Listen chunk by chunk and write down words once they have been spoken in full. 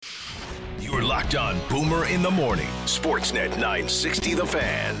Locked On Boomer in the morning. Sportsnet 960 The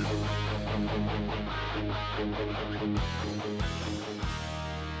Fan.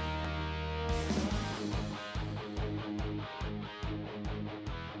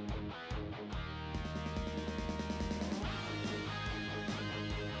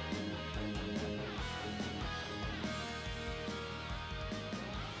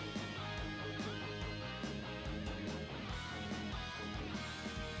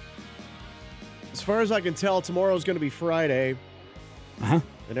 As far as I can tell, tomorrow's going to be Friday. And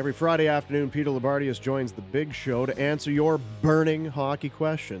every Friday afternoon, Peter Labardius joins the big show to answer your burning hockey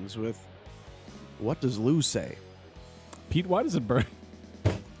questions with, what does Lou say? Pete, why does it burn?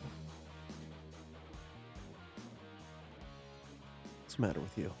 What's the matter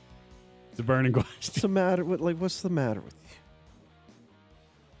with you? It's a burning question. What's the matter with, what's the matter with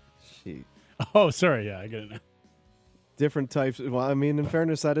you? Gee. Oh, sorry. Yeah, I get it now. Different types. Well, I mean, in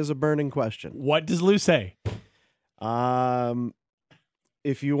fairness, that is a burning question. What does Lou say?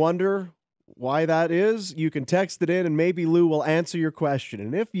 If you wonder why that is, you can text it in and maybe Lou will answer your question.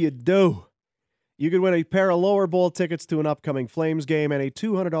 And if you do, you could win a pair of lower bowl tickets to an upcoming Flames game and a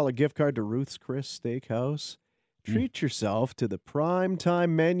 $200 gift card to Ruth's Chris Steakhouse. Treat yourself to the prime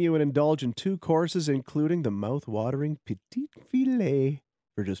time menu and indulge in 2 courses, including the mouth-watering Petit Filet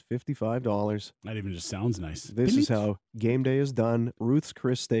for just $55. That even just sounds nice. This is how game day is done. Ruth's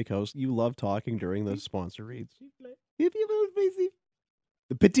Chris Steakhouse. You love talking during the sponsor reads. The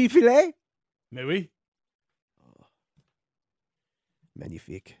Petit Filet? Maybe.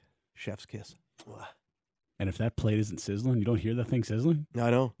 Magnifique. Chef's kiss. And if that plate isn't sizzling, you don't hear that thing sizzling? I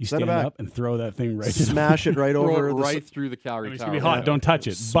know. You Send stand it back. up and throw that thing right Smash it right Throw over. it the right through the Calgary It's Tower. going to be hot. Don't touch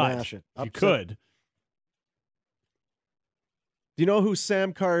it. Smash But it. you Upset. could. Do you know who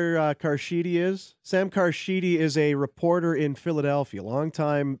Sam Karshidi is? Sam Karshidi is a reporter in Philadelphia,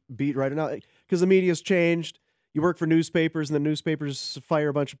 longtime beat writer. Now, because the media's changed, you work for newspapers, and the newspapers fire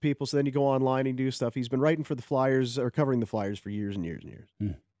a bunch of people, so then you go online and do stuff. He's been writing for the Flyers, or covering the Flyers for years and years and years.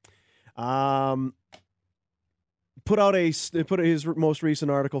 Put his most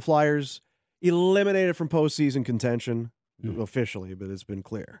recent article, Flyers eliminated from postseason contention, officially, but it's been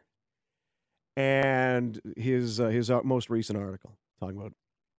clear. And his most recent article talking about,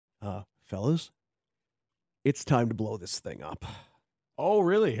 fellas, it's time to blow this thing up. Oh,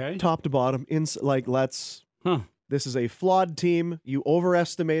 really? Hey? Top to bottom, this is a flawed team. You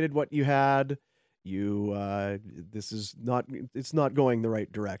overestimated what you had. It's not going the right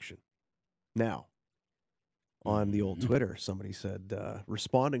direction. Now, on the old Twitter, somebody said,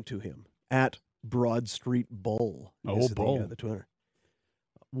 responding to him, at Broad Street Bull. Oh, Bull. The Twitter.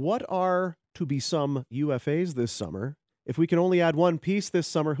 What are to be some UFAs this summer? If we can only add one piece this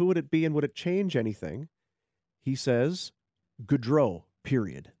summer, who would it be and would it change anything? He says, Gaudreau,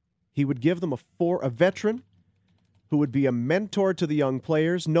 period. He would give them a veteran who would be a mentor to the young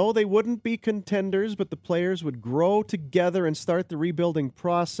players. No, they wouldn't be contenders, but the players would grow together and start the rebuilding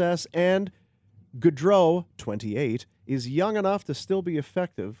process. And Gaudreau, 28, is young enough to still be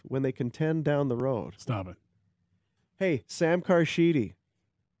effective when they contend down the road. Stop it. Hey, Sam Karshidi,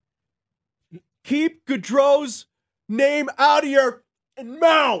 keep Gaudreau's name out of your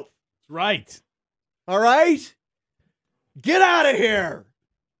mouth. Right. All right? Get out of here.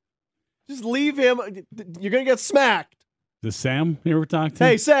 Just leave him. You're going to get smacked. Is Sam here we're talking to?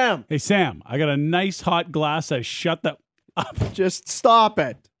 Hey, Sam. Hey, Sam, I got a nice hot glass. I shut that up. Just stop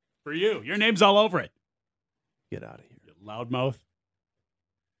it. For you. Your name's all over it. Get out of here. You loudmouth.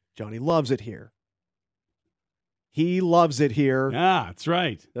 Johnny loves it here. He loves it here. Yeah, that's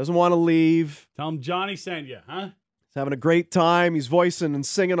right. Doesn't want to leave. Tell him Johnny sent you, huh? He's having a great time. He's voicing and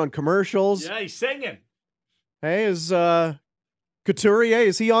singing on commercials. Yeah, he's singing. Hey, is Couturier,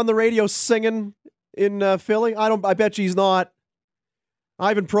 is he on the radio singing in Philly? I bet you he's not.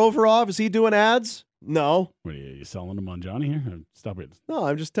 Ivan Provorov, is he doing ads? No. What are you selling him on Johnny here? Stop it. No,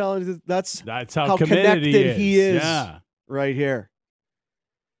 I'm just telling you that's how committed connected he is Yeah. right here.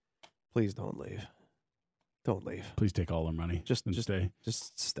 Please don't leave. Don't leave. Please take all our money. Just stay.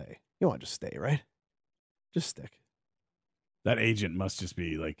 Just stay. You want to just stay, right? Just stick. That agent must just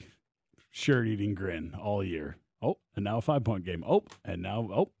be like shirt-eating grin all year. Oh, and now a 5-point game. Oh, and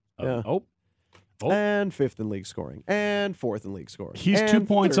now, Yeah. oh. And 5th in league scoring. And 4th in league scoring. He's and 2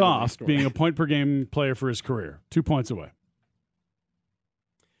 points 3rd in league off scoring. being a point-per-game player for his career. 2 points away.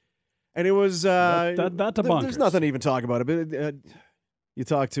 And it was... That's bonkers. There's nothing to even talk about it. But you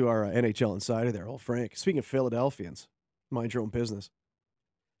talk to our NHL insider there, old Frank. Speaking of Philadelphians, mind your own business.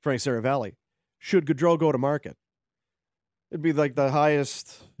 Frank Saravalli. Should Gaudreau go to market? It'd be like the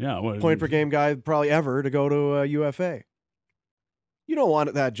highest point-per-game guy probably ever to go to UFA. You don't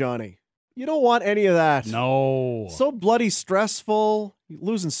want that, Johnny. You don't want any of that. No. So bloody stressful,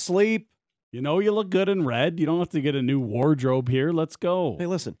 losing sleep. You know you look good in red. You don't have to get a new wardrobe here. Let's go. Hey,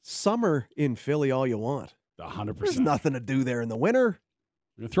 listen, summer in Philly all you want. 100%. There's nothing to do there in the winter.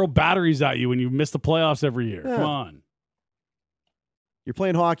 They're gonna throw batteries at you when you miss the playoffs every year. Yeah. Come on. You're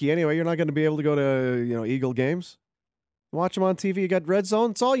playing hockey anyway. You're not going to be able to go to, Eagle games. Watch them on TV. You got Red Zone.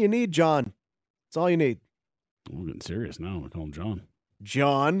 It's all you need, John. It's all you need. We're getting serious now. We call him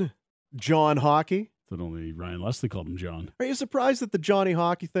John. John Hockey. Thought only Ryan Leslie called him John. Are you surprised that the Johnny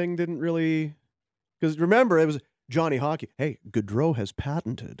Hockey thing didn't really? Because remember, it was Johnny Hockey. Hey, Gaudreau has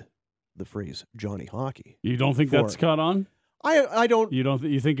patented the phrase Johnny Hockey. You don't think that's caught on? I don't. You don't?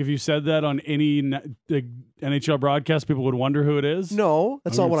 You think if you said that on any NHL broadcast, people would wonder who it is? No,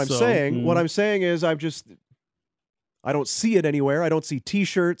 that's not what I'm saying. Mm. What I'm saying is I don't see it anywhere. I don't see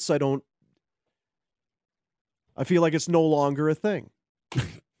T-shirts. I feel like it's no longer a thing.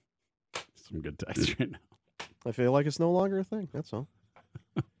 Some good text right now. I feel like it's no longer a thing. That's all.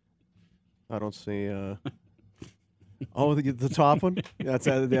 I don't see. The top one.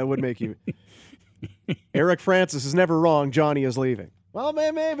 That would make you. Eric Francis is never wrong. Johnny is leaving. Well,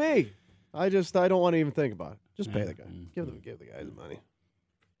 maybe. I don't want to even think about it. Just pay the guy. Give the guy the money.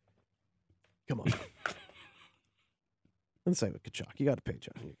 Come on. And same with Kachuk. You got to pay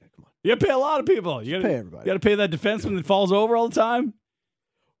Johnny. Come on. You got to pay a lot of people. You got to pay everybody. You got to pay that defenseman that falls over all the time.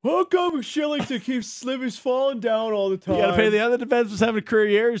 How come Shillington keeps falling down all the time? You got to pay the other defenseman having a career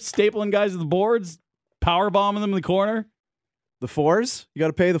year, stapling guys to the boards, power bombing them in the corner. The fours? You got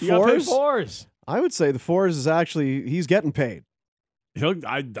to pay the You got to pay fours? fours. I would say the fours is actually, he's getting paid.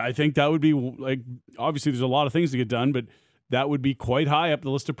 I think that would be obviously there's a lot of things to get done, but that would be quite high up the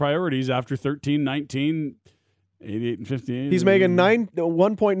list of priorities after 13, 19, 88, and 58. He's making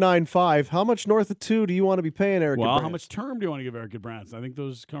 1.95. How much north of 2 do you want to be paying Eric? Well, how much term do you want to give Eric Branson? I think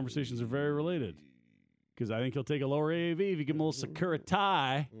those conversations are very related because I think he'll take a lower AAV if you give him a little Sakura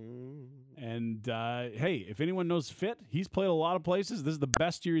tie. And, hey, if anyone knows Fit, he's played a lot of places. This is the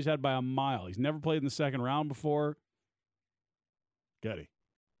best year he's had by a mile. He's never played in the second round before.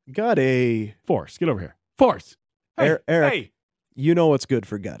 Gutty. Force, get over here. Force. Hey, Eric, hey. You know what's good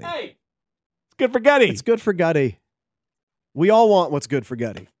for Gutty. Hey. It's good for Gutty. It's good for Gutty. We all want what's good for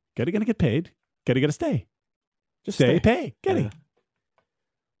Gutty. Gutty going to get paid. Gutty got to stay. Just stay. Pay. Gutty. Yeah.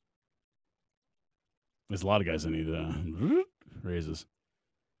 There's a lot of guys that need raises.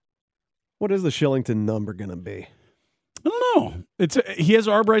 What is the Shillington number going to be? I don't know. He has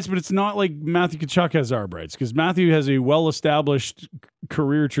arb rights, but it's not like Matthew Tkachuk has arb rights because Matthew has a well-established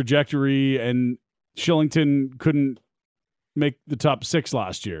career trajectory, and Shillington couldn't make the top 6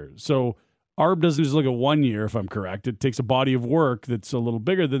 last year. So arb doesn't just look at 1 year, if I'm correct. It takes a body of work that's a little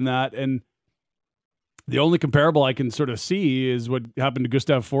bigger than that, and the only comparable I can sort of see is what happened to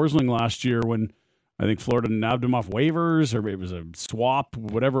Gustav Forsling last year when I think Florida nabbed him off waivers, or it was a swap,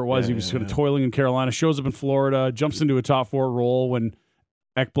 whatever it was. He was kind of toiling in Carolina, shows up in Florida, jumps into a top 4 role when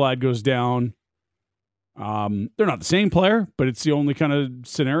Ekblad goes down. They're not the same player, but it's the only kind of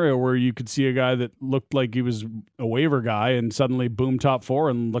scenario where you could see a guy that looked like he was a waiver guy and suddenly boom, top 4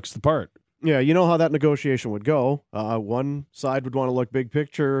 and looks the part. Yeah, you know how that negotiation would go. One side would want to look big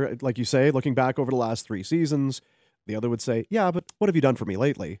picture, like you say, looking back over the last 3 seasons. The other would say, yeah, but what have you done for me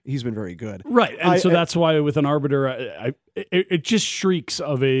lately? He's been very good. Right. And so that's why with an arbiter, it just shrieks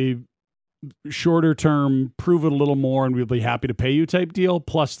of a shorter term, prove it a little more, and we'll be happy to pay you type deal.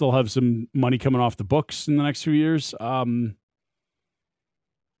 Plus, they'll have some money coming off the books in the next few years.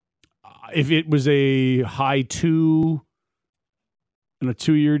 If it was a high 2 and a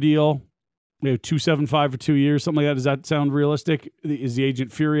 2-year deal, maybe 2.75 for 2 years, something like that, does that sound realistic? Is the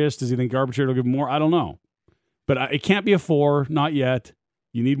agent furious? Does he think arbitrator will give him more? I don't know. But it can't be a 4, not yet.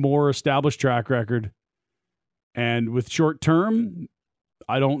 You need more established track record. And with short term,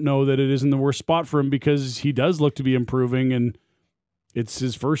 I don't know that it is in the worst spot for him because he does look to be improving, and it's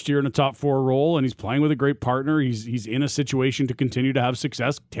his first year in a top 4 role, and he's playing with a great partner. He's in a situation to continue to have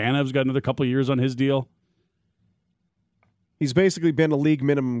success. Tanev's got another couple of years on his deal. He's basically been a league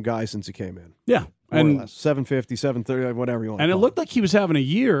minimum guy since he came in. Yeah. And 750, 730, whatever you want. And it looked like he was having a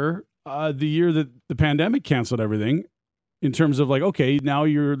year, the year that the pandemic canceled everything, in terms of like, okay, now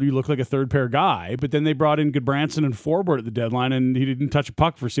you look like a third pair guy. But then they brought in Goodbranson and Forbort at the deadline, and he didn't touch a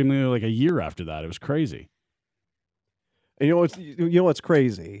puck for seemingly like a year after that. It was crazy. And you know what's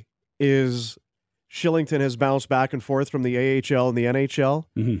crazy is Shillington has bounced back and forth from the AHL and the NHL.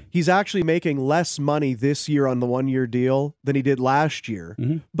 Mm-hmm. He's actually making less money this year on the 1-year deal than he did last year,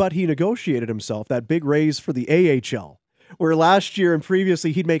 but he negotiated himself that big raise for the AHL. Where last year and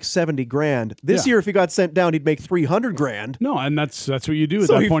previously he'd make 70 grand. This year, if he got sent down, he'd make 300 grand. No, and that's what you do at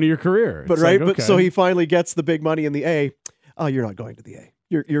that point of your career. But but so he finally gets the big money in the A. Oh, you're not going to the A.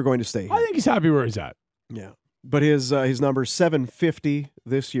 You're going to stay here. I think he's happy where he's at. Yeah. But his number 750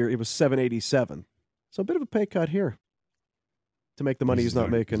 this year. It was 787. So a bit of a pay cut here to make the money he's not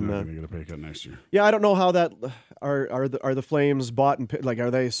making. He's not going to get a pay cut next year. Yeah, I don't know how that are the Flames bought and like are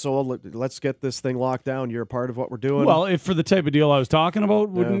they sold? Let's get this thing locked down. You're a part of what we're doing. Well, if for the type of deal I was talking about,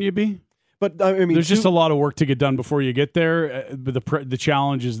 wouldn't you be? But I mean, there's just a lot of work to get done before you get there. But the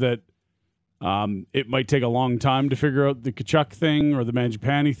challenge is that it might take a long time to figure out the Tkachuk thing or the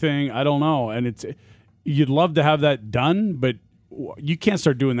Mangiapane thing. I don't know, and you'd love to have that done, but you can't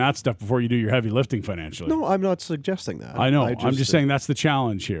start doing that stuff before you do your heavy lifting financially. No, I'm not suggesting that. I know. I'm just saying that's the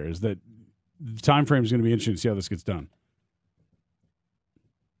challenge here. Is that the time frame is going to be interesting to see how this gets done.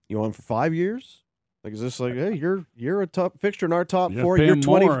 You want for 5 years? Like, is this like, hey, you're a top fixture in our top four. You're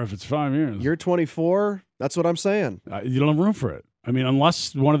 20 more if it's 5 years. You're 24. That's what I'm saying. You don't have room for it. I mean,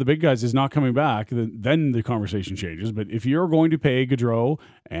 unless one of the big guys is not coming back, then the conversation changes. But if you're going to pay Gaudreau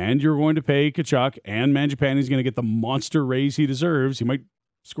and you're going to pay Tkachuk and Mangiapane is going to get the monster raise he deserves, he might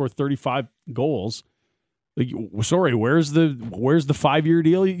score 35 goals. Like, sorry, where's the 5-year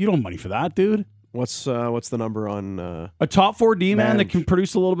deal? You don't have money for that, dude. What's the number on a top 4 D man that can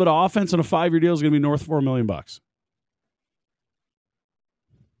produce a little bit of offense on a 5-year deal is going to be north of $4 million. Well,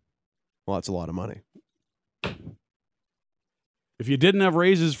 that's a lot of money. If you didn't have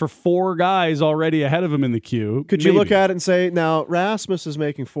raises for 4 guys already ahead of him in the queue, could you look at it and say, now Rasmus is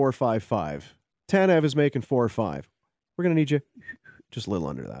making 4.55, Tanev is making 4.5. We're going to need you just a little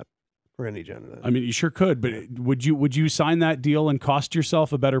under that. We're going to need you under that. I mean, you sure could, but would you sign that deal and cost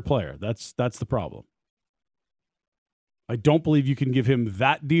yourself a better player? That's the problem. I don't believe you can give him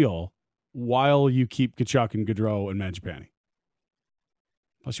that deal while you keep Tkachuk and Gaudreau and Mangiapane.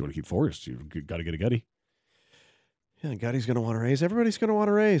 Plus, you want to keep Forrest. You've got to get a Gutty. Yeah, Gutty's going to want to raise. Everybody's going to want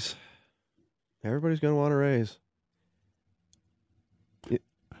to raise. Everybody's going to want to raise.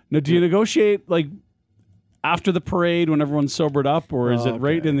 Now, do you negotiate like after the parade when everyone's sobered up, or is it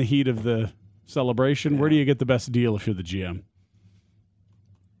right in the heat of the celebration? Yeah. Where do you get the best deal if you're the GM?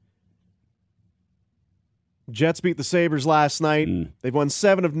 Jets beat the Sabres last night. They've won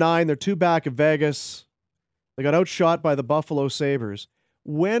 7 of 9. They're 2 back of Vegas. They got outshot by the Buffalo Sabres.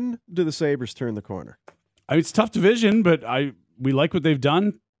 When do the Sabres turn the corner? I mean, it's a tough division, but we like what they've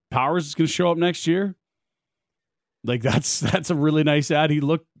done. Powers is going to show up next year. Like, that's a really nice ad. He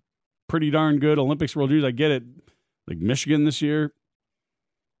looked pretty darn good. Olympics, World Juniors, I get it. Like Michigan this year.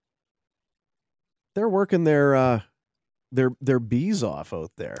 They're working their bees off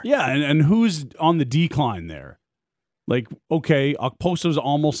out there. Yeah, and who's on the decline there? Like, okay, Okposo's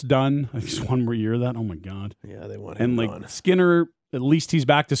almost done. I think it's 1 more year of that. Oh, my God. Yeah, they want him on. Skinner, at least he's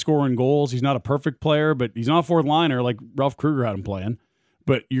back to scoring goals. He's not a perfect player, but he's not a fourth liner like Ralph Kruger had him playing.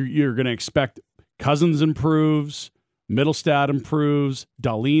 But you're going to expect Cousins improves, Middlestad improves,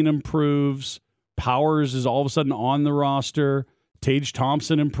 Dahlin improves, Powers is all of a sudden on the roster, Tage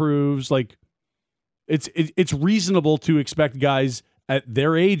Thompson improves. Like, it's reasonable to expect guys at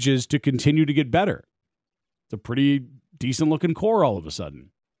their ages to continue to get better. It's a pretty decent-looking core all of a sudden.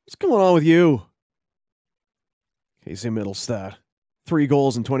 What's going on with you? Casey Middlestad. 3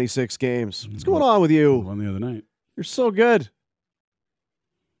 goals in 26 games. What's going on with you? Won the other night. You're so good.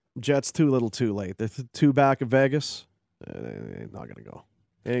 Jets too little too late. They're 2 back of Vegas. They're not going to go.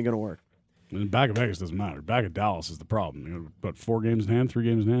 It ain't going to work. And back of Vegas doesn't matter. Back of Dallas is the problem. You know, about 4 games in hand, 3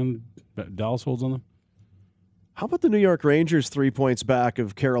 games in hand, Dallas holds on them. How about the New York Rangers 3 points back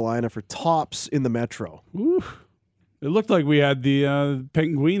of Carolina for tops in the Metro? Ooh. It looked like we had the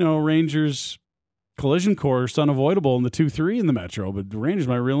Penguino Rangers collision course unavoidable in the 2-3 in the Metro, but the Rangers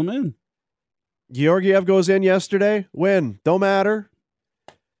might reel them in. Georgiev goes in yesterday. Win. Don't matter.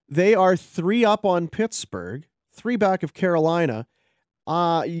 They are 3 up on Pittsburgh, 3 back of Carolina.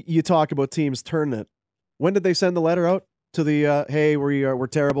 You talk about teams turning it. When did they send the letter out to the, hey, we're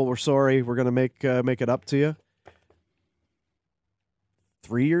terrible, we're sorry, we're going to make it up to you?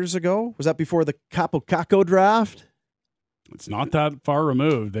 3 years ago? Was that before the Capo Caco draft? It's not that far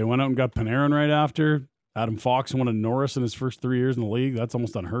removed. They went out and got Panarin right after. Adam Fox wanted Norris in his first 3 years in the league. That's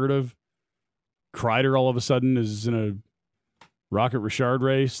almost unheard of. Kreider all of a sudden is in a Rocket Richard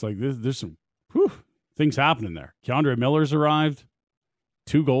race. Like, there's some things happening there. Keandre Miller's arrived.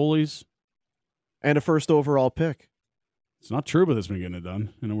 2 goalies. And a first overall pick. It's not true, but it's been getting it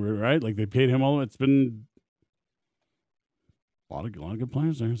done. You know, right? Like, they paid him all. It's been a lot of good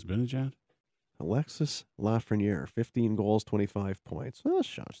players there. It's been a chat. Alexis Lafreniere, 15 goals, 25 points. Well,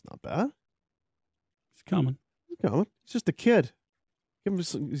 shot's not bad. He's coming. You know, he's just a kid.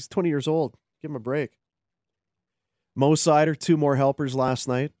 He's 20 years old. Give him a break. Mo Sider, 2 more helpers last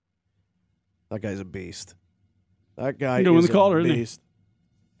night. That guy's a beast. That guy is win the Calder, a isn't he? beast.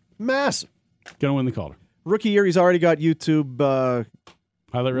 Massive. Gonna win the Calder. Rookie year, he's already got YouTube.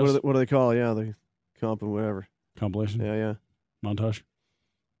 Highlight reels? What do they call it? Yeah, the comp and whatever. Compilation? Yeah. Montage?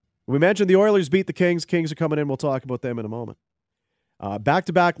 We mentioned the Oilers beat the Kings. Kings are coming in. We'll talk about them in a moment.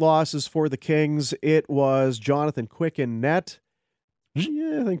 Back-to-back losses for the Kings. It was Jonathan Quick in net.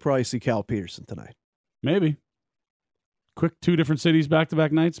 Yeah, I think probably see Cal Peterson tonight. Maybe. Quick 2 different cities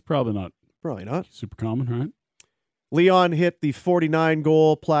back-to-back nights? Probably not. Probably not. Super common, right? Leon hit the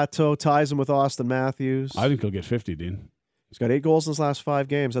 49-goal plateau, ties him with Austin Matthews. I think he'll get 50, Dean. He's got 8 goals in his last 5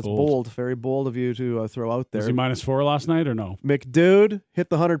 games. That's Bold. bold. Very bold of you to throw out there. Was he -4 last night or no? McDude hit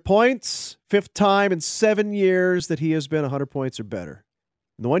the 100 points. 5th time in 7 years that he has been 100 points or better.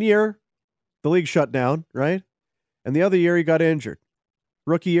 In the 1 year, the league shut down, right? And the other year, he got injured.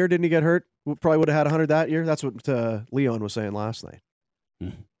 Rookie year, didn't he get hurt? Probably would have had 100 that year. That's what Leon was saying last night.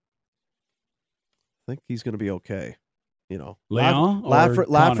 I think he's going to be okay. You know, Leon or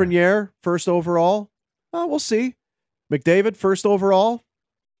Lafreniere, first overall. We'll see. McDavid, first overall.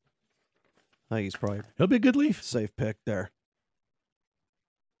 I think he's probably He'll be a good Leaf. safe pick there.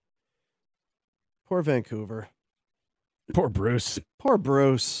 Poor Vancouver. Poor Bruce. Poor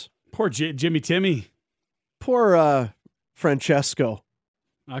Bruce. Poor Jimmy Timmy. Poor Francesco.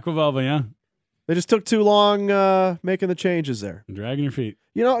 Aquavelva, yeah. They just took too long making the changes there. Dragging your feet.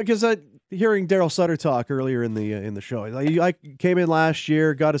 You know, because hearing Daryl Sutter talk earlier in the show, I came in last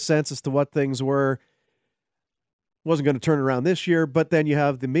year, got a sense as to what things were. Wasn't going to turn around this year, but then you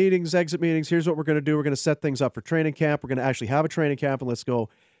have the meetings, exit meetings. Here's what we're going to do. We're going to set things up for training camp. We're going to actually have a training camp, and let's go.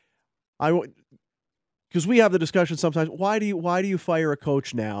 Because we have the discussion sometimes. Why do you fire a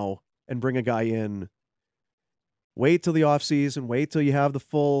coach now and bring a guy in? Wait till the offseason. Wait till you have the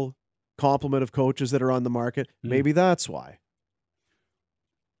full complement of coaches that are on the market. Maybe that's why.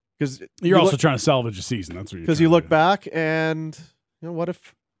 Because you're also trying to salvage a season. That's what you're. Because you look back and what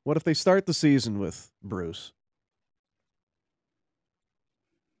if they start the season with Bruce?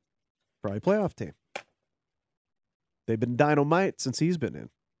 Probably playoff team. They've been dynamite since he's been in.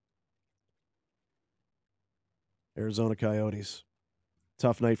 Arizona Coyotes.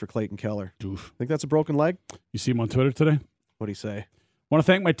 Tough night for Clayton Keller. Doof. Think that's a broken leg? You see him on Twitter today? What'd he say? Want to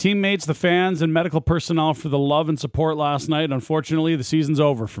thank my teammates, the fans, and medical personnel for the love and support last night. Unfortunately, the season's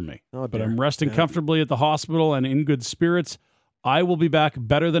over for me. Oh, but dear. I'm resting comfortably at the hospital and in good spirits. I will be back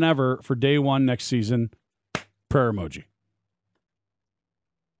better than ever for day 1 next season. Prayer emoji.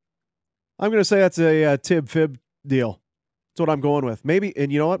 I'm going to say that's a Tib-Fib deal. That's what I'm going with. Maybe,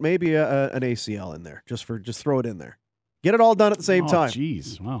 and you know what? Maybe an ACL in there. Just throw it in there. Get it all done at the same time.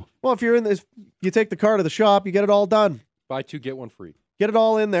 Jeez, wow. Well, if you're in this, you take the car to the shop, you get it all done. Buy 2, get 1 free. Get it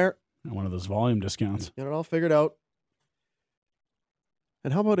all in there. One of those volume discounts. Get it all figured out.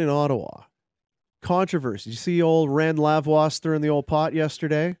 And how about in Ottawa? Controversy. You see old Ren Lavoie stirring the old pot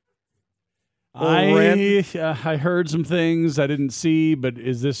yesterday? I heard some things I didn't see, but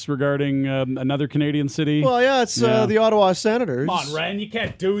is this regarding another Canadian city? Well, yeah, it's the Ottawa Senators. Come on, Ren, you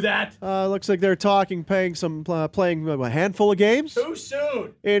can't do that. Looks like they're playing a handful of games. Too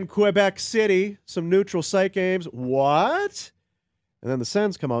soon. In Quebec City, some neutral site games. What? And then the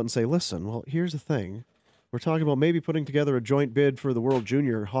Sens come out and say, listen, well, here's the thing. We're talking about maybe putting together a joint bid for the World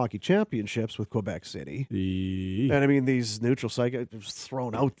Junior Hockey Championships with Quebec City. And I mean, these neutral site games were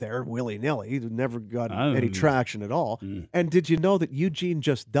thrown out there willy-nilly. Never got any traction at all. And did you know that Eugene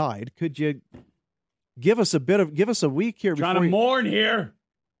just died? Could you give us a week here? Trying to mourn here.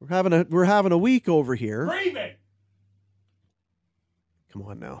 We're having a week over here. Grieving. Come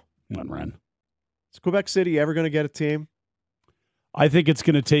on now. Come on, Ren. Is Quebec City ever going to get a team? I think it's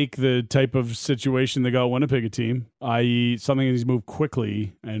going to take the type of situation that got Winnipeg a team, i.e. something that needs to move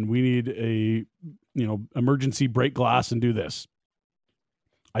quickly, and we need a emergency break glass and do this.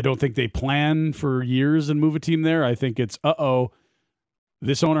 I don't think they plan for years and move a team there. I think it's,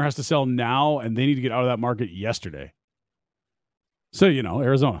 this owner has to sell now, and they need to get out of that market yesterday. So,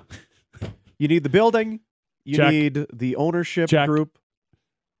 Arizona. You need the building. You Check. need the ownership Check. group.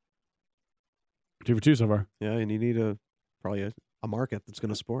 2 for 2 so far. Yeah, and you need probably a market that's going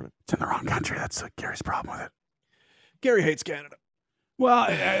to support it. It's in the wrong country. That's Gary's problem with it. Gary hates Canada. Well,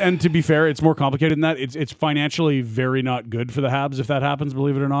 and to be fair, it's more complicated than that. It's financially very not good for the Habs if that happens,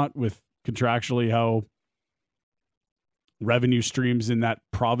 believe it or not, with contractually how revenue streams in that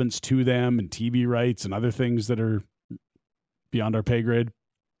province to them and TV rights and other things that are beyond our pay grade.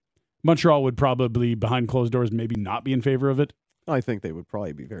 Montreal would probably, behind closed doors, maybe not be in favor of it. I think they would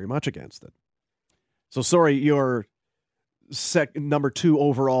probably be very much against it. So sorry, your number 2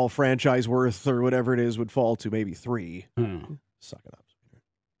 overall franchise worth or whatever it is would fall to maybe 3. Suck it up.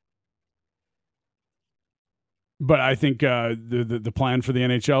 But I think the plan for the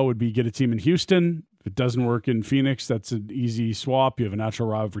NHL would be get a team in Houston. If it doesn't work in Phoenix, that's an easy swap. You have a natural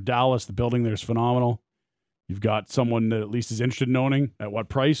rival for Dallas. The building there is phenomenal. You've got someone that at least is interested in owning. At what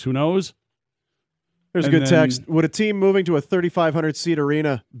price? Who knows? There's a good text. Would a team moving to a 3,500-seat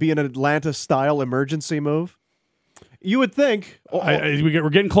arena be an Atlanta-style emergency move? You would think. We're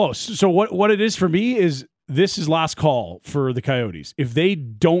getting close. So what it is for me is this is last call for the Coyotes. If they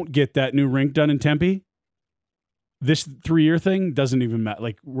don't get that new rink done in Tempe, this 3-year thing doesn't even matter.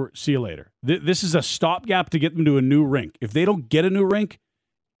 Like, see you later. This is a stopgap to get them to a new rink. If they don't get a new rink,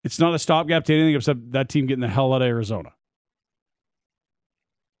 it's not a stopgap to anything except that team getting the hell out of Arizona.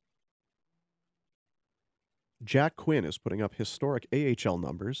 Jack Quinn is putting up historic AHL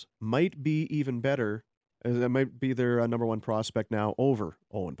numbers. Might be even better. That might be their number 1 prospect now over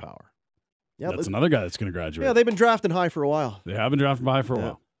Owen Power. Yeah, that's another guy that's going to graduate. Yeah, they've been drafting high for a while. They have been drafting high for a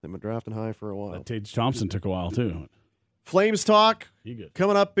while. They've been drafting high for a while. That Tage Thompson took a while, too. Flames talk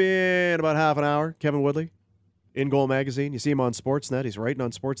coming up in about half an hour. Kevin Woodley, In Goal Magazine. You see him on Sportsnet. He's writing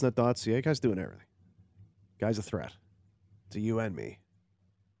on sportsnet.ca. Guy's doing everything. Guy's a threat to you and me.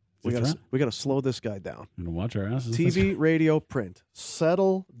 We got to slow this guy down. We're going to watch our asses. TV, radio, print.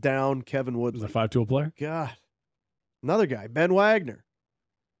 Settle down, Kevin Woodley. Is a 5-tool player? God. Another guy, Ben Wagner.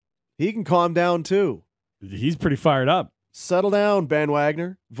 He can calm down, too. He's pretty fired up. Settle down, Ben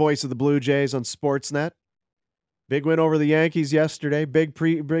Wagner, voice of the Blue Jays on Sportsnet. Big win over the Yankees yesterday. Big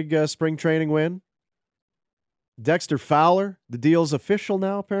spring training win. Dexter Fowler, the deal's official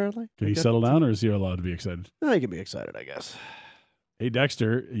now, apparently. Can he settle down, or is he allowed to be excited? No, he can be excited, I guess. Hey,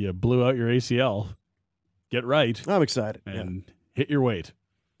 Dexter, you blew out your ACL. Get right. I'm excited. And hit your weight.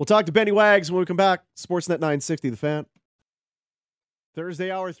 We'll talk to Benny Wags when we come back. Sportsnet 960, The Fan.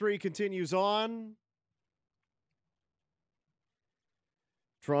 Thursday, Hour 3 continues on.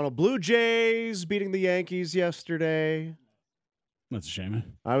 Toronto Blue Jays beating the Yankees yesterday. That's a shame.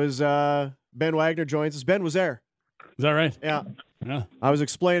 Ben Wagner joins us. Ben was there. Is that right? Yeah. Yeah. I was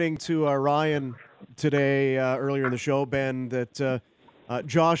explaining to Ryan today, earlier in the show, Ben, that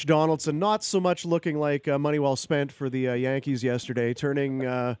Josh Donaldson not so much looking like money well spent for the Yankees yesterday, trying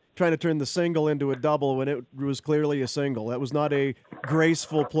to turn the single into a double when it was clearly a single. That was not a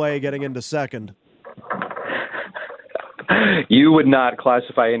graceful play getting into second. You would not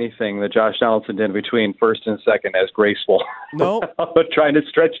classify anything that Josh Donaldson did between first and second as graceful. No. Trying to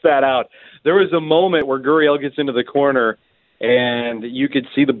stretch that out. There was a moment where Gurriel gets into the corner, and you could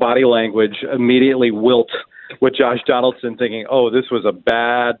see the body language immediately wilt with Josh Donaldson thinking, oh, this was a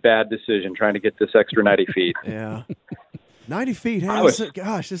bad decision trying to get this extra 90 feet. Yeah. 90 feet. Hey, this is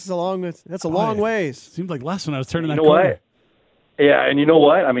that's a long ways. Seemed like less when I was turning that corner. What? Yeah, and you know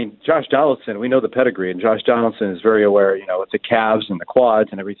what? I mean, Josh Donaldson, we know the pedigree, and Josh Donaldson is very aware, with the calves and the quads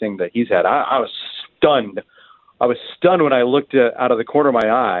and everything that he's had. I was stunned. I was stunned when I looked out of the corner of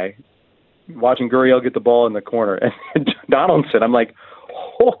my eye, watching Gurriel get the ball in the corner. And Donaldson, I'm like,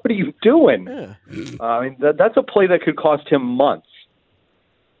 what are you doing? Yeah. I mean, that's a play that could cost him months.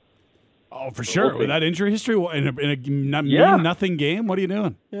 Oh, for sure. With that injury history in a nothing game, what are you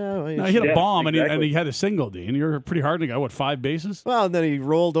doing? Yeah, he hit a bomb and he had a single, Dean. You're pretty hard to go. 5 bases? Well, and then he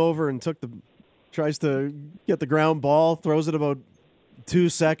rolled over and tries to get the ground ball, throws it about 2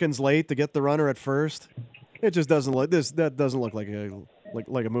 seconds late to get the runner at first. It just doesn't look that doesn't look like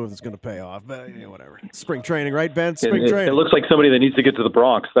a move that's going to pay off. But whatever. Spring training, right, Ben? Spring training. It looks like somebody that needs to get to the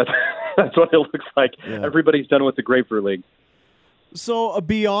Bronx. That's what it looks like. Yeah. Everybody's done with the Grapefruit League. So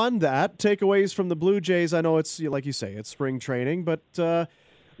beyond that, takeaways from the Blue Jays. I know it's, like you say, it's spring training, but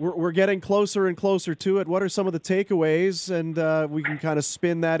we're getting closer and closer to it. What are some of the takeaways? And we can kind of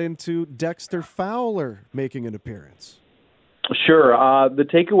spin that into Dexter Fowler making an appearance. Sure. The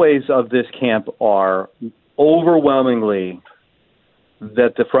takeaways of this camp are overwhelmingly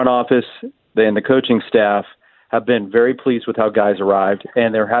that the front office and the coaching staff have been very pleased with how guys arrived,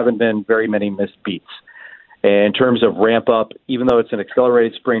 and there haven't been very many missed beats. In terms of ramp up, even though it's an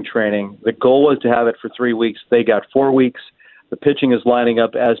accelerated spring training, the goal was to have it for 3 weeks. They got 4 weeks. The pitching is lining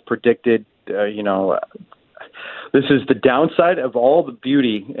up as predicted. This is the downside of all the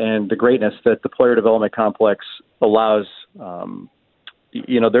beauty and the greatness that the player development complex allows.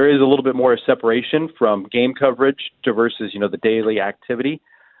 There is a little bit more separation from game coverage to versus, the daily activity.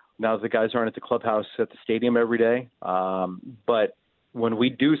 Now the guys aren't at the clubhouse at the stadium every day. But when we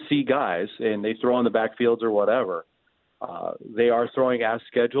do see guys and they throw on the backfields or whatever, they are throwing as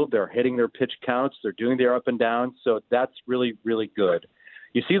scheduled. They're hitting their pitch counts. They're doing their up and down. So that's really, really good.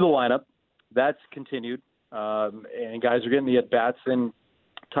 You see the lineup. that's continued, and guys are getting the at-bats, and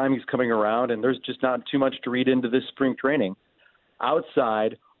timing's coming around, and there's just not too much to read into this spring training.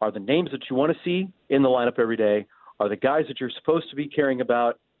 Outside are the names that you want to see in the lineup every day, are the guys that you're supposed to be caring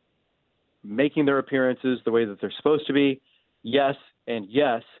about, making their appearances the way that they're supposed to be. Yes, and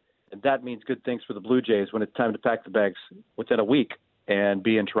that means good things for the Blue Jays when it's time to pack the bags within a week and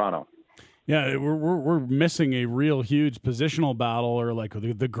be in Toronto. Yeah, we're missing a real huge positional battle, or like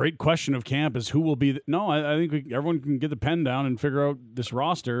the great question of camp is who will be. I think everyone can get the pen down and figure out this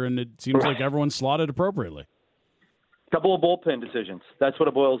roster, and it seems like everyone's slotted appropriately. Couple of bullpen decisions. That's what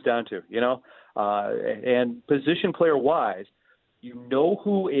it boils down to, and position player wise, you know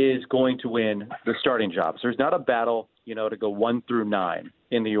who is going to win the starting jobs. There's not a battle, to go 1 through 9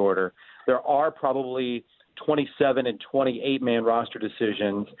 in the order. There are probably 27 and 28 man roster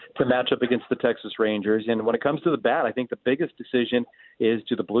decisions to match up against the Texas Rangers. And when it comes to the bat, I think the biggest decision is,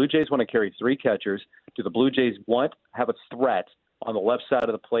 do the Blue Jays want to carry 3 catchers? Do the Blue Jays have a threat on the left side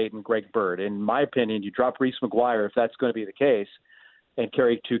of the plate and Greg Bird? In my opinion, you drop Reese McGuire if that's going to be the case and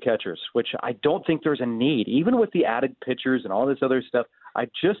carry 2 catchers, which I don't think there's a need. Even with the added pitchers and all this other stuff, I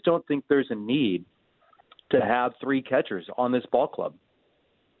just don't think there's a need to have 3 catchers on this ball club.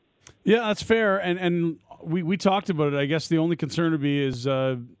 Yeah, that's fair. And we talked about it. I guess the only concern would be is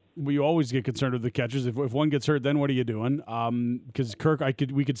we always get concerned with the catchers. If one gets hurt, then what are you doing? Because Kirk,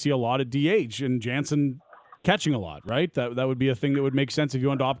 we could see a lot of DH and Jansen catching a lot, right? That would be a thing that would make sense if you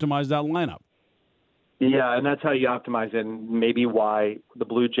wanted to optimize that lineup. Yeah, and that's how you optimize it, and maybe why the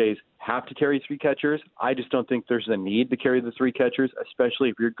Blue Jays have to carry 3 catchers. I just don't think there's a need to carry the 3 catchers, especially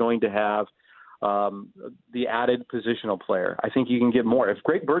if you're going to have the added positional player. I think you can get more. If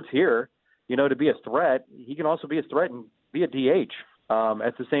Greg Bird's here, to be a threat, he can also be a threat and be a DH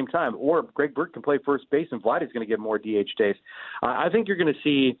at the same time. Or Greg Bird can play first base, and Vladdy's going to get more DH days. I think you're going to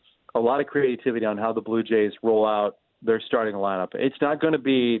see a lot of creativity on how the Blue Jays roll out their starting lineup. It's not going to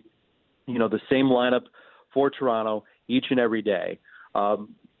be, the same lineup for Toronto each and every day.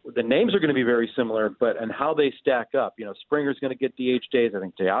 The names are going to be very similar, and how they stack up. Springer's going to get DH days. I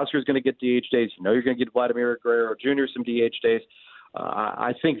think Teoscar's going to get DH days. You're going to get Vladimir Guerrero Jr. some DH days.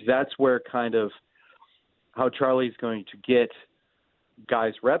 I think that's where kind of how Charlie's going to get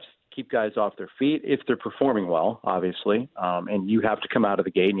guys reps, keep guys off their feet if they're performing well, obviously. And you have to come out of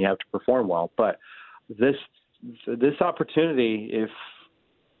the gate and you have to perform well. But this opportunity,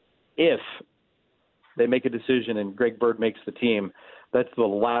 if they make a decision and Greg Bird makes the team, that's the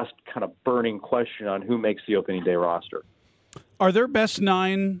last kind of burning question on who makes the opening day roster. Are their best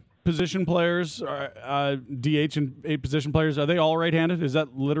 9 position players, DH and 8 position players, are they all right-handed? Is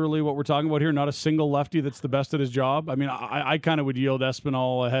that literally what we're talking about here? Not a single lefty that's the best at his job? I mean, I kind of would yield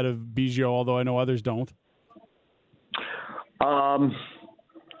Espinal ahead of Biggio, although I know others don't.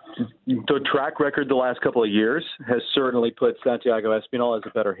 The track record the last couple of years has certainly put Santiago Espinal as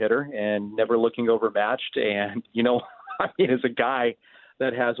a better hitter and never looking overmatched. And, as a guy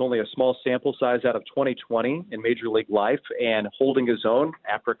that has only a small sample size out of 2020 in Major League life and holding his own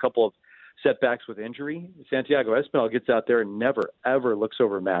after a couple of setbacks with injury, Santiago Espinal gets out there and never, ever looks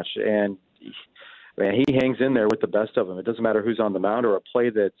overmatched. And, he hangs in there with the best of them. It doesn't matter who's on the mound or a play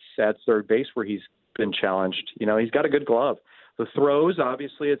that's at third base where he's been challenged. He's got a good glove. The throws,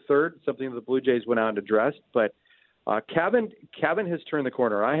 obviously, at third, something that the Blue Jays went out and addressed. But Cavan has turned the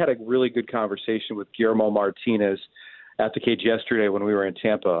corner. I had a really good conversation with Guillermo Martinez at the cage yesterday when we were in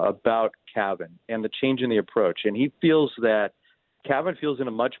Tampa about Cavan and the change in the approach. And he feels that Cavan feels in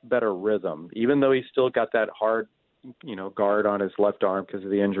a much better rhythm, even though he's still got that hard, guard on his left arm because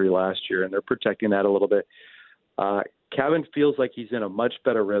of the injury last year, and they're protecting that a little bit. Cavan feels like he's in a much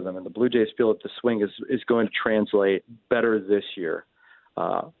better rhythm, and the Blue Jays feel that the swing is going to translate better this year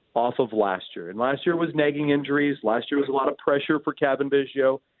off of last year. And last year was nagging injuries. Last year was a lot of pressure for Cavan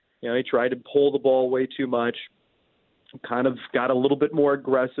Biggio. He tried to pull the ball way too much, kind of got a little bit more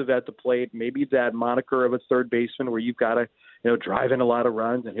aggressive at the plate. Maybe that moniker of a third baseman where you've got to, drive in a lot of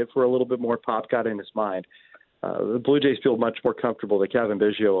runs and hit for a little bit more pop got in his mind. The Blue Jays feel much more comfortable that Cavan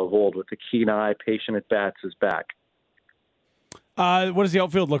Biggio of old with the keen eye, patient at bats is back. What does the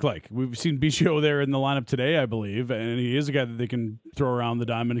outfield look like? We've seen Biggio there in the lineup today, I believe, and he is a guy that they can throw around the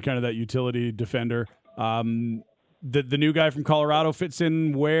diamond, kind of that utility defender. The new guy from Colorado fits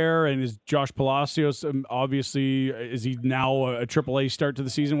in where, and is Josh Palacios, obviously, is he now a AAA start to the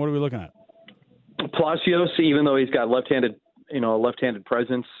season? What are we looking at? Palacios, even though he's got left-handed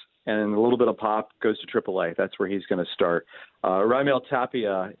presence and a little bit of pop, goes to AAA. That's where he's going to start. Raimel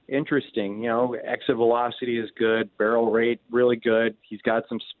Tapia, interesting. Exit velocity is good. Barrel rate, really good. He's got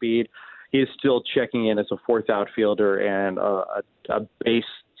some speed. He is still checking in as a fourth outfielder and a base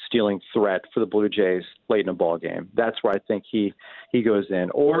stealing threat for the Blue Jays late in a ball game. That's where I think he goes in.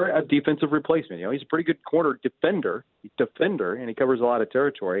 Or a defensive replacement. He's a pretty good corner defender, and he covers a lot of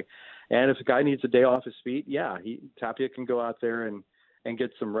territory. And if a guy needs a day off his feet, Tapia can go out there and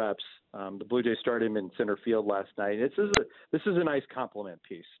get some reps. The Blue Jays started him in center field last night. This is a nice compliment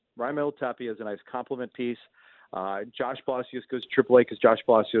piece. Raimel Tapia is a nice compliment piece. Josh Palacios goes to AAA because Josh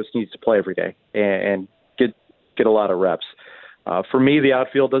Palacios needs to play every day and get a lot of reps. For me, the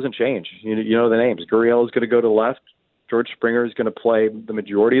outfield doesn't change. You know the names. Gurriel is going to go to the left. George Springer is going to play the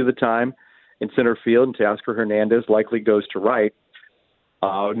majority of the time in center field, and Teoscar Hernandez likely goes to right.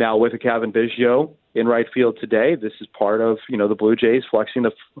 Now with a Cavan Biggio in right field today, this is part of the Blue Jays flexing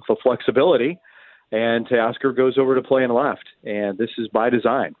the flexibility, and Teoscar goes over to play in left, and this is by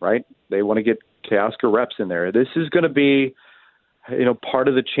design, right? They want to get Teoscar reps in there. This is going to be part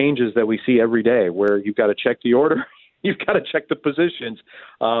of the changes that we see every day, where you've got to check the order. You've got to check the positions.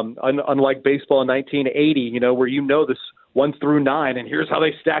 Unlike baseball in 1980, where this 1 through 9, and here's how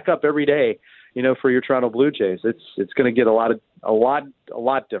they stack up every day. For your Toronto Blue Jays, it's going to get a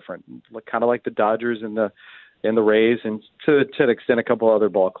lot different, kind of like the Dodgers and the Rays, and to an extent a couple other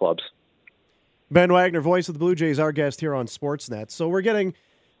ball clubs. Ben Wagner, voice of the Blue Jays, our guest here on Sportsnet. So we're getting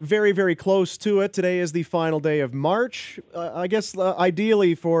very, very close to it. Today is the final day of March. I guess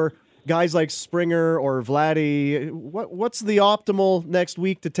ideally for guys like Springer or Vladdy, what's the optimal next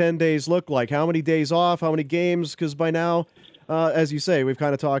week to 10 days look like? How many days off? How many games? Because by now, as you say, we've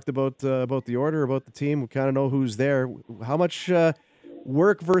kind of talked about the order, about the team. We kind of know who's there. How much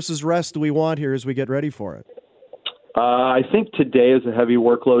work versus rest do we want here as we get ready for it? I think today is a heavy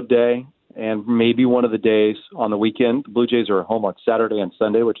workload day, and maybe one of the days on the weekend. The Blue Jays are home on Saturday and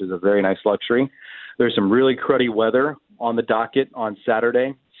Sunday, which is a very nice luxury. There's some really cruddy weather on the docket on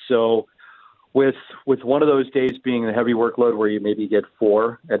Saturday. So with one of those days being the heavy workload where you maybe get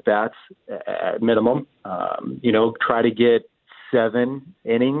 4 at-bats at minimum, try to get 7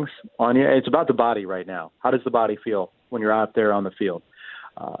 innings on you. It's about the body right now. How does the body feel when you're out there on the field?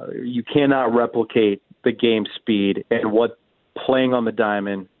 You cannot replicate the game speed and what playing on the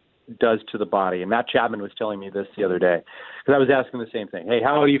diamond does to the body. And Matt Chapman was telling me this the other day, because I was asking the same thing. Hey,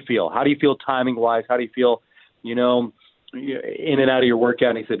 how do you feel? How do you feel timing-wise? How do you feel, in and out of your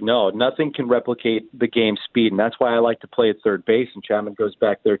workout? And he said, no, nothing can replicate the game speed. And that's why I like to play at third base. And Chapman goes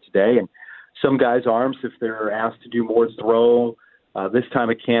back there today. And some guys' arms, if they're asked to do more throw this time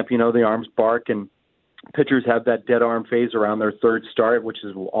of camp, the arms bark, and pitchers have that dead arm phase around their third start, which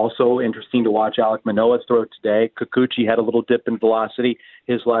is also interesting to watch Alek Manoah throw today. Kikuchi had a little dip in velocity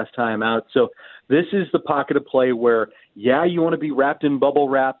his last time out. So this is the pocket of play where, you want to be wrapped in bubble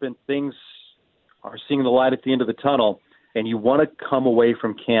wrap and things are seeing the light at the end of the tunnel, and you want to come away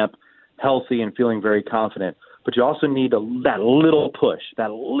from camp healthy and feeling very confident. But you also need that little push.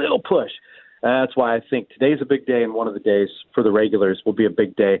 That's why I think today's a big day, and one of the days for the regulars will be a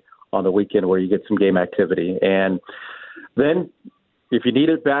big day on the weekend where you get some game activity. And then if you need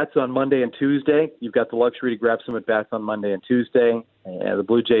at-bats on Monday and Tuesday, you've got the luxury to grab some at-bats on Monday and Tuesday. And the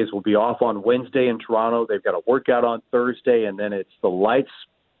Blue Jays will be off on Wednesday in Toronto. They've got a workout on Thursday, and then it's the lights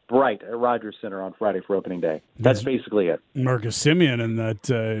bright at Rogers Center on Friday for opening day. That's basically it. Marcus Semien and that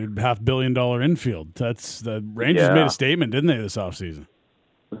 $500 million infield. The Rangers made a statement, didn't they, this offseason?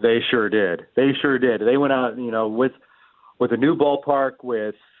 They sure did. They went out, with a new ballpark,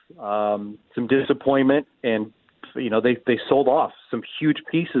 with some disappointment, and they sold off some huge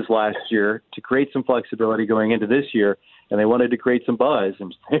pieces last year to create some flexibility going into this year, and they wanted to create some buzz,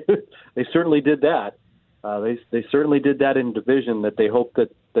 and they certainly did that. They certainly did that in a division that they hope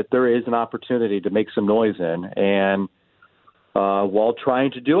that there is an opportunity to make some noise in, and while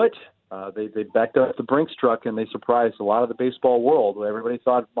trying to do it, they backed up the Brinks truck, and they surprised a lot of the baseball world. Everybody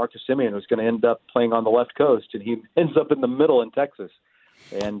thought Marcus Semien was going to end up playing on the left coast, and he ends up in the middle in Texas.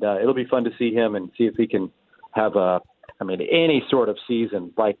 And it'll be fun to see him and see if he can have any sort of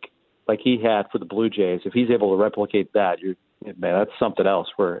season like he had for the Blue Jays. If he's able to replicate that, that's something else.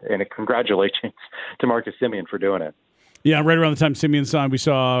 And congratulations to Marcus Semien for doing it. Yeah, right around the time Semien signed, we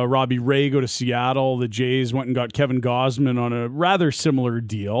saw Robbie Ray go to Seattle. The Jays went and got Kevin Gausman on a rather similar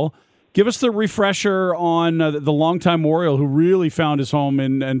deal. Give us the refresher on the longtime Oriole who really found his home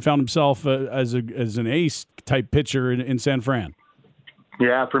and found himself as an ace-type pitcher in San Fran.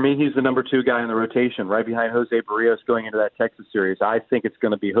 Yeah, for me, he's the number 2 guy in the rotation, right behind Jose Barrios going into that Texas series. I think it's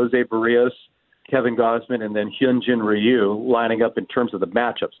going to be Jose Barrios, Kevin Gausman, and then Hyunjin Ryu lining up in terms of the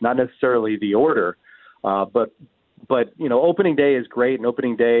matchups, not necessarily the order. But opening day is great, and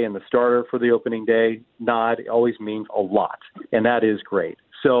opening day and the starter for the opening day nod always means a lot, and that is great.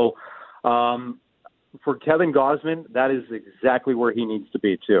 So for Kevin Gausman, that is exactly where he needs to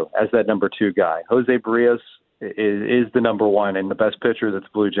be too, as that number 2 guy. Jose Barrios is the number 1 and the best pitcher that the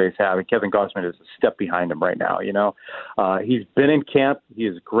Blue Jays have, and Kevin Gausman is a step behind him right now. He's been in camp. He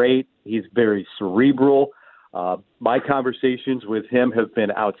is great. He's very cerebral. My conversations with him have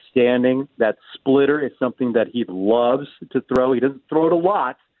been outstanding. That splitter is something that he loves to throw. He doesn't throw it a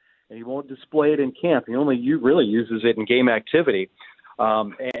lot, and he won't display it in camp. He only really uses it in game activity,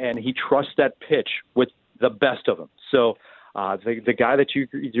 and he trusts that pitch with the best of them. So the guy that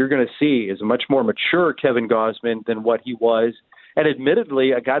you're going to see is a much more mature Kevin Gausman than what he was, and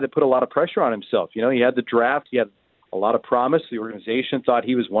admittedly, a guy that put a lot of pressure on himself. He had the draft. He had a lot of promise. The organization thought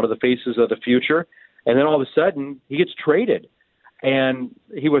he was one of the faces of the future. And then all of a sudden, he gets traded. And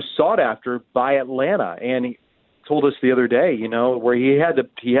he was sought after by Atlanta. And he told us the other day, where he had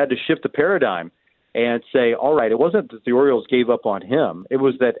to shift the paradigm and say, all right, it wasn't that the Orioles gave up on him. It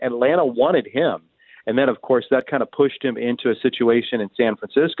was that Atlanta wanted him. And then, of course, that kind of pushed him into a situation in San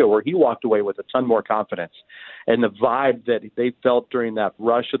Francisco where he walked away with a ton more confidence. And the vibe that they felt during that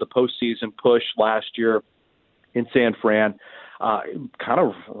rush of the postseason push last year in San Fran,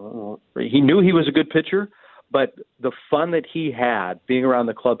 he knew he was a good pitcher, but the fun that he had being around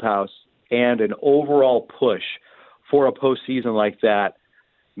the clubhouse and an overall push for a postseason like that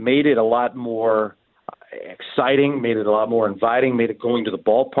made it a lot more exciting, made it a lot more inviting, made it going to the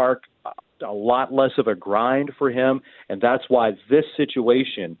ballpark a lot less of a grind for him. And that's why this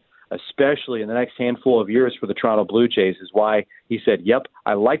situation, especially in the next handful of years for the Toronto Blue Jays, is why he said, yep,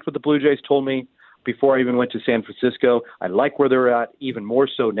 I liked what the Blue Jays told me before I even went to San Francisco. I like where they're at even more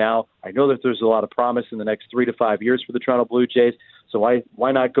so now. I know that there's a lot of promise in the next 3 to 5 years for the Toronto Blue Jays. So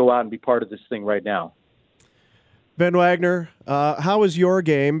why not go out and be part of this thing right now? Ben Wagner, how was your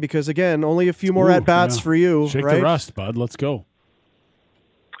game? Because, again, only a few more at-bats for you, Shake right? the rust, bud. Let's go.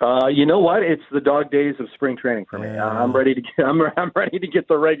 You know what? It's the dog days of spring training for me. I'm ready to get. I'm ready to get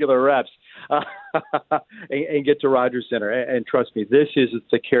the regular reps and get to Rogers Center. And trust me, this is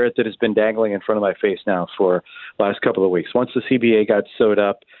the carrot that has been dangling in front of my face now for the last couple of weeks. Once the CBA got sewed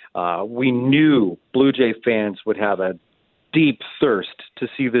up, we knew Blue Jay fans would have a deep thirst to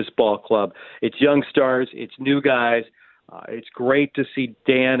see this ball club. It's young stars. It's new guys. It's great to see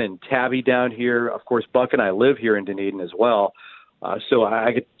Dan and Tabby down here. Of course, Buck and I live here in Dunedin as well. So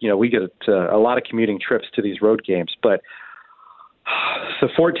we get a lot of commuting trips to these road games, but the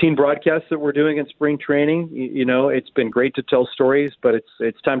 14 broadcasts that we're doing in spring training, it's been great to tell stories, but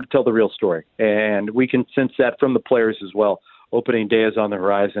it's time to tell the real story. And we can sense that from the players as well. Opening day is on the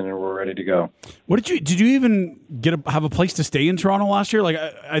horizon and we're ready to go. Did you even have a place to stay in Toronto last year? Like,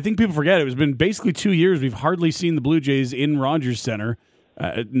 I think people forget it's been basically 2 years. We've hardly seen the Blue Jays in Rogers Center,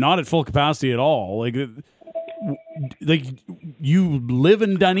 not at full capacity at all. Like you live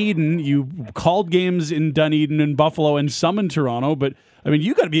in Dunedin, you called games in Dunedin and Buffalo and some in Toronto, but I mean,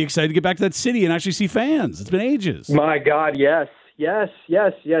 you got to be excited to get back to that city and actually see fans. It's been ages. My God, yes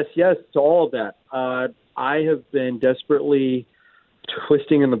to all of that. I have been desperately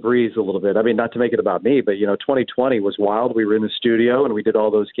twisting in the breeze a little bit. I mean, not to make it about me, but 2020 was wild. We were in the studio and we did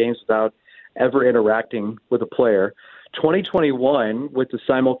all those games without ever interacting with a player. 2021 with the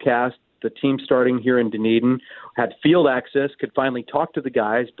simulcast, the team starting here in Dunedin, had field access, could finally talk to the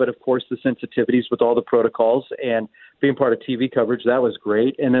guys, but of course the sensitivities with all the protocols and being part of TV coverage, that was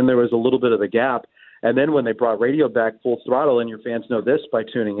great. And then there was a little bit of a gap. And then when they brought radio back full throttle, and your fans know this by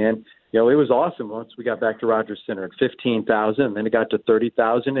tuning in, it was awesome once we got back to Rogers Center at 15,000, and then it got to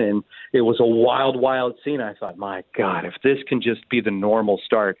 30,000, and it was a wild, wild scene. I thought, my God, if this can just be the normal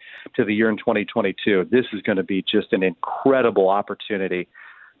start to the year in 2022, this is going to be just an incredible opportunity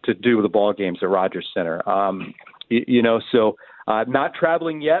to do the ball games at Rogers Center. So not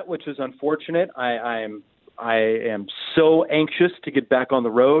traveling yet, which is unfortunate. I am so anxious to get back on the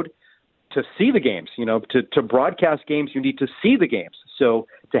road to see the games. To broadcast games, you need to see the games. So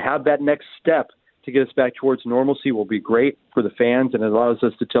to have that next step to get us back towards normalcy will be great for the fans, and it allows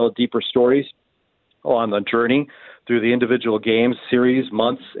us to tell deeper stories on the journey through the individual games, series,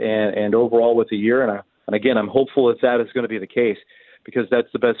 months, and overall with the year. And again, I'm hopeful that is going to be the case, because that's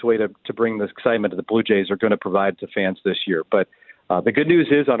the best way to bring the excitement that the Blue Jays are going to provide to fans this year. But the good news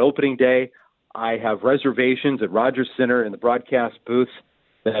is on opening day, I have reservations at Rogers Center in the broadcast booth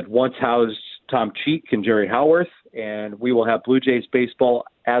that once housed Tom Cheek and Jerry Howarth, and we will have Blue Jays baseball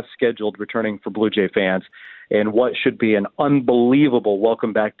as scheduled returning for Blue Jay fans, and what should be an unbelievable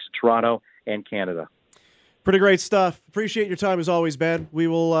welcome back to Toronto and Canada. Pretty great stuff. Appreciate your time as always, Ben.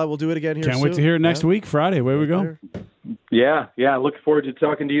 We'll do it again here Can't soon. wait to hear it next week, Friday. Away we go. Yeah. Looking forward to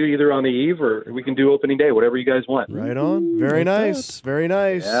talking to you either on the eve or we can do opening day, whatever you guys want. Right on. Very nice. Very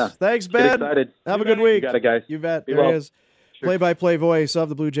nice. Yeah. Thanks, Get Ben. excited. Have a good week. You got it, guys. You bet. Be There well. he is. Sure. Play-by-play voice of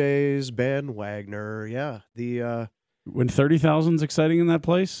the Blue Jays, Ben Wagner. Yeah. When 30,000 is exciting in that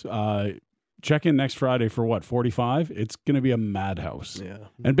place, check in next Friday for what, 45? It's going to be a madhouse. Yeah.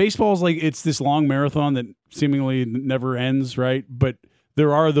 And baseball is like, it's this long marathon that seemingly never ends, right? But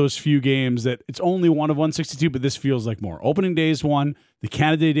there are those few games that it's only one of 162, but this feels like more. Opening day is one. The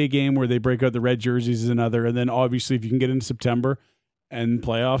Canada Day game where they break out the red jerseys is another. And then obviously if you can get into September and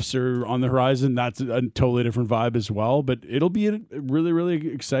playoffs are on the horizon, that's a totally different vibe as well. But it'll be a really,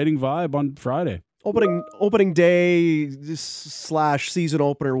 really exciting vibe on Friday. Opening day / season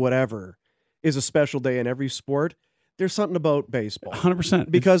opener, whatever, is a special day in every sport. There's something about baseball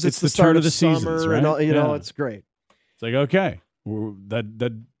 100%. because it's the start turn of the summer seasons, right? and all, you know, Yeah. it's great. It's like, okay,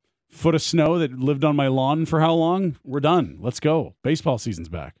 that foot of snow that lived on my lawn for how long? We're done. Let's go. Baseball season's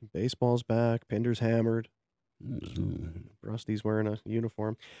back. Baseball's back. Pinder's hammered. Rusty's wearing a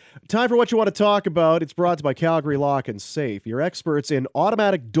uniform. Time for what you want to talk about. It's brought to you by Calgary Lock and Safe. Your experts in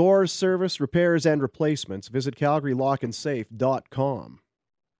automatic door service, repairs, and replacements. Visit CalgaryLockandSafe.com.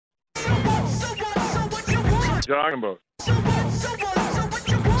 Talking about.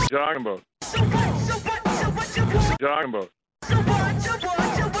 Talking about. Talking about.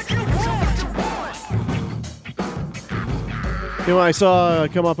 You know, I saw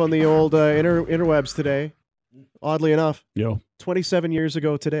come up on the old interwebs today. Oddly enough, 27 years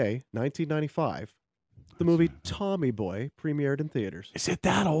ago today, 1995, the movie Tommy Boy premiered in theaters. Is it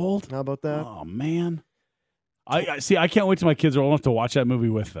that old? How about that? Oh, man. I see. I can't wait till my kids are old enough to watch that movie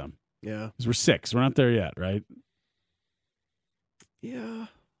with them. Yeah. Because we're 6. We're not there yet, right? Yeah.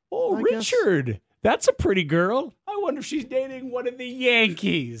 Oh, I guess. Richard. That's a pretty girl. I wonder if she's dating one of the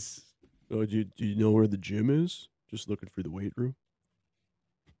Yankees. Oh, do you know where the gym is? Just looking for the weight room.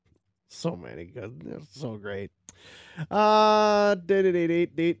 So many good. So great. I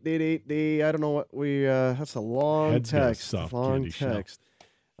don't know what we. That's a long Head's got a text. soft Long candy shell. text.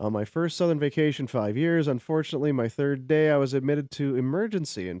 On my first southern vacation, 5 years. Unfortunately, my third day, I was admitted to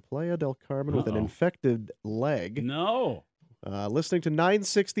emergency in Playa del Carmen with an Uh-oh. infected leg. No. Listening to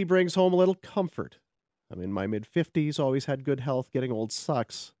 960 brings home a little comfort. I'm in my mid-50s, always had good health. Getting old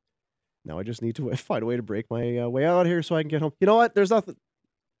sucks. Now I just need to find a way to break my way out here so I can get home. You know what? There's nothing.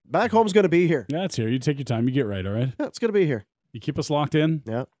 Back home's going to be here. Yeah, it's here. You take your time. You get right, all right? Yeah, it's going to be here. You keep us locked in.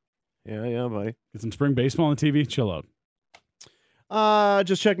 Yeah, buddy. Get some spring baseball on TV. Chill out.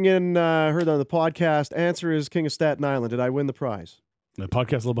 Just checking in. Heard on the podcast. Answer is King of Staten Island. Did I win the prize? The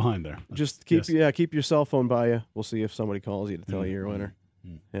podcast's a little behind there. Just keep Yes. keep your cell phone by you. We'll see if somebody calls you to tell you you're a winner.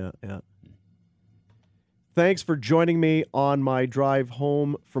 Mm. Yeah. Thanks for joining me on my drive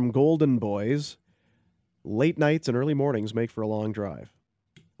home from Golden Boys. Late nights and early mornings make for a long drive.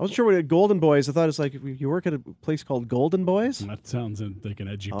 I wasn't sure what Golden Boys. I thought it's like you work at a place called Golden Boys. That sounds like an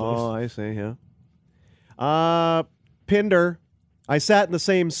edgy place. Oh, I see. Yeah. Pinder, I sat in the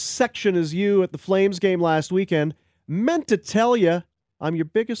same section as you at the Flames game last weekend. Meant to tell you I'm your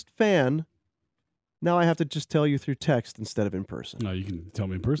biggest fan. Now I have to just tell you through text instead of in person. No, you can tell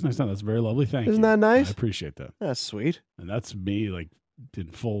me in person next time. That's very lovely. Thank you. Isn't that nice? I appreciate that. That's sweet. And that's me, like, in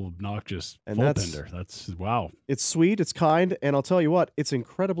full obnoxious, And full that's- Pinder. That's, wow. It's sweet. It's kind. And I'll tell you what, it's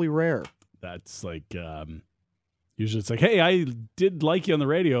incredibly rare. That's like, usually it's like, hey, I did like you on the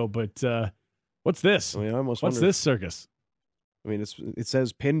radio, but what's this? I mean, I almost What's wonder this circus? I mean, it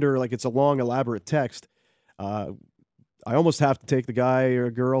says Pinder like it's a long, elaborate text. I almost have to take the guy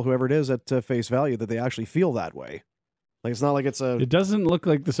or girl, whoever it is, at face value that they actually feel that way. Like it's not like it's a It doesn't look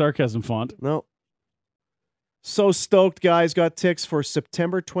like the sarcasm font. no. So stoked, guys! Got ticks for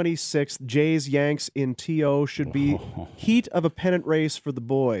September 26th. Jays Yanks in TO should be heat of a pennant race for the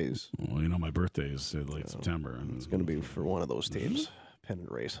boys. Well, you know, my birthday is late September. And It's going to be for one of those teams.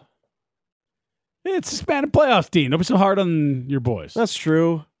 Pennant race. It's a Hispanic playoff team. Don't be so hard on your boys. That's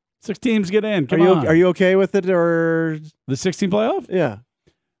true. 6 teams get in. Are Come you on. are you okay with it or the 16 playoff? yeah?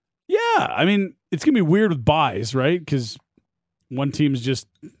 Yeah. I mean, it's going to be weird with buys, right? Because one team's just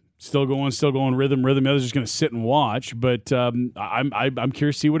still going rhythm. The other's just going to sit and watch. But I'm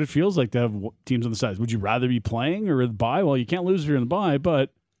curious to see what it feels like to have teams on the sides. Would you rather be playing or the bye? Well, you can't lose if you're in the bye.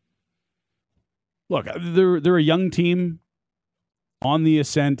 But look, they're a young team on the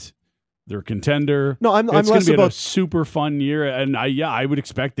ascent. They're a contender. No, I'm It's going less to be a about super fun year, and I would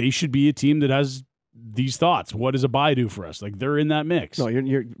expect they should be a team that has these thoughts. What does a bye do for us? Like, they're in that mix. No,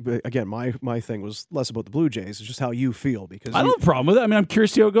 you're again. My thing was less about the Blue Jays. It's just how you feel because I don't have a problem with it. I mean, I'm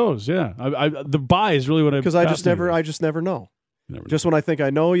curious to see how it goes. Yeah, the bye is really what because I just never know. Just when I think I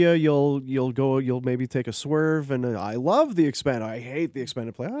know you, you'll maybe take a swerve. And I love the expanded. I hate the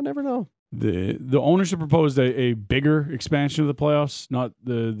expanded play. I never know. The ownership proposed a bigger expansion of the playoffs, not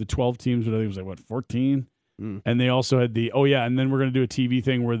the 12 teams, but I think it was 14. And they also had and then we're going to do a TV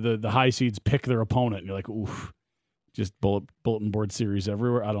thing where the high seeds pick their opponent, and you're like, oof, just bulletin board series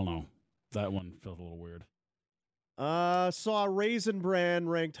everywhere. I don't know. That one felt a little weird. Saw Raisin Bran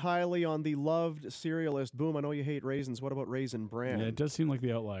ranked highly on the loved cereal list. Boom, I know you hate raisins. What about Raisin Bran? Yeah, it does seem like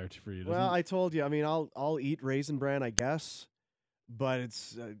the outlier for you, doesn't it? I told you. I mean, I'll eat Raisin Bran, I guess, but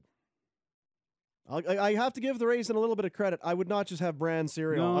it's. I have to give the raisin a little bit of credit. I would not just have bran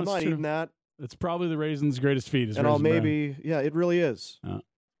cereal. No, I'm not eating that. It's probably the raisin's greatest feat. Is and I'll Raisin maybe, Bran. it really is.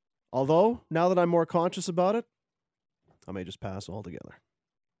 Although, now that I'm more conscious about it, I may just pass altogether.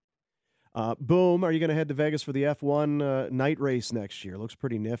 Boom, are you going to head to Vegas for the F1 night race next year? Looks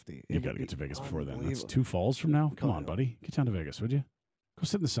pretty nifty. You got to get to Vegas before then. That's 2 falls from now. Come on, buddy. Get down to Vegas, would you? Go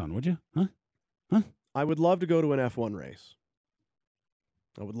sit in the sun, would you? Huh? I would love to go to an F1 race.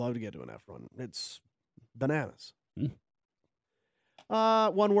 I would love to get to an F1. It's bananas.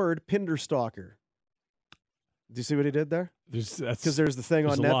 One word, Pinderstalker. Do you see what he did there? Because there's the thing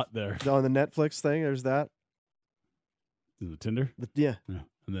on a lot there. On the Netflix thing, there's that. The Tinder? Yeah.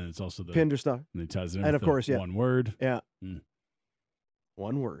 And then it's also the Pinderstalker. And he ties it in and with of course, one word. Yeah.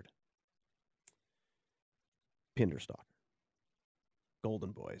 One word. Pinderstalker.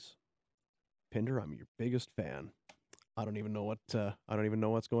 Golden Boys. Pinder, I'm your biggest fan. I don't even know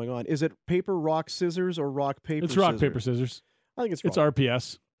what's going on. Is it paper, rock, scissors, or rock, paper, scissors? It's rock, scissors? paper, scissors. I think it's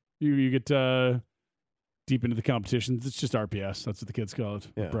RPS. You get deep into the competitions. It's just RPS. That's what the kids call it.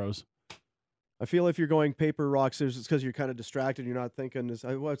 Yeah. Bros. I feel if you're going paper, rock, scissors, it's because you're kind of distracted. You're not thinking,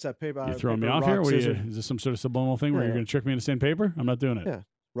 what's that paper? You're throwing paper, me off rock, here? Scissors? Is this some sort of subliminal thing where you're going to trick me into saying paper? I'm not doing it. Yeah.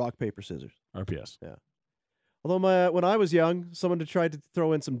 Rock, paper, scissors. RPS. Yeah. Although when I was young, someone tried to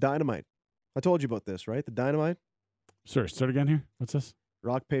throw in some dynamite. I told you about this, right? The dynamite? Sorry, start again here. What's this?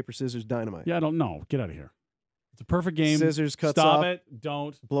 Rock, paper, scissors, dynamite. Yeah, I don't know. Get out of here. It's a perfect game. Scissors cuts Stop off. it.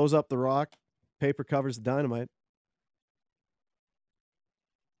 Don't. Blows up the rock. Paper covers the dynamite.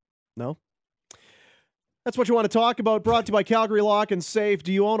 No? That's what you want to talk about. Brought to you by Calgary Lock and Safe.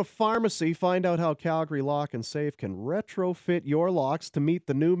 Do you own a pharmacy? Find out how Calgary Lock and Safe can retrofit your locks to meet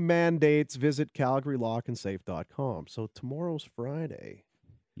the new mandates. Visit calgarylockandsafe.com. So tomorrow's Friday.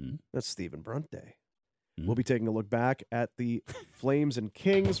 That's Stephen Brunt Day. We'll be taking a look back at the Flames and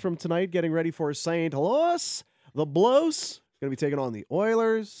Kings from tonight, getting ready for St. Louis. The Blues going to be taking on the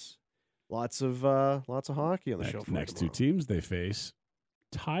Oilers. Lots of hockey on the show. Next two teams they face,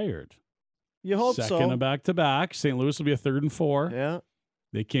 tired. You hope so. Second back-to-back. St. Louis will be a 3rd and 4. Yeah.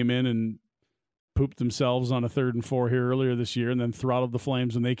 They came in and pooped themselves on a 3rd and 4 here earlier this year and then throttled the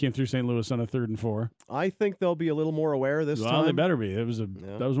Flames when they came through St. Louis on a 3rd and 4. I think they'll be a little more aware this time. Well, they better be. That was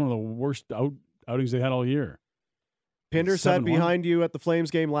one of the worst outings they had all year. Pinder sat behind you at the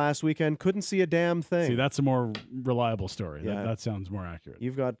Flames game last weekend. Couldn't see a damn thing. See, that's a more reliable story. Yeah. That sounds more accurate.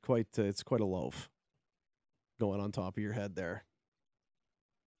 You've got it's quite a loaf going on top of your head there.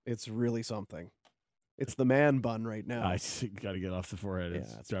 It's really something. It's the man bun right now. I got to get off the forehead.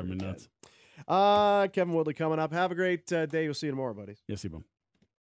 It's driving me nuts. Kevin Woodley coming up. Have a great day. We'll see you tomorrow, buddies. Yes, you will.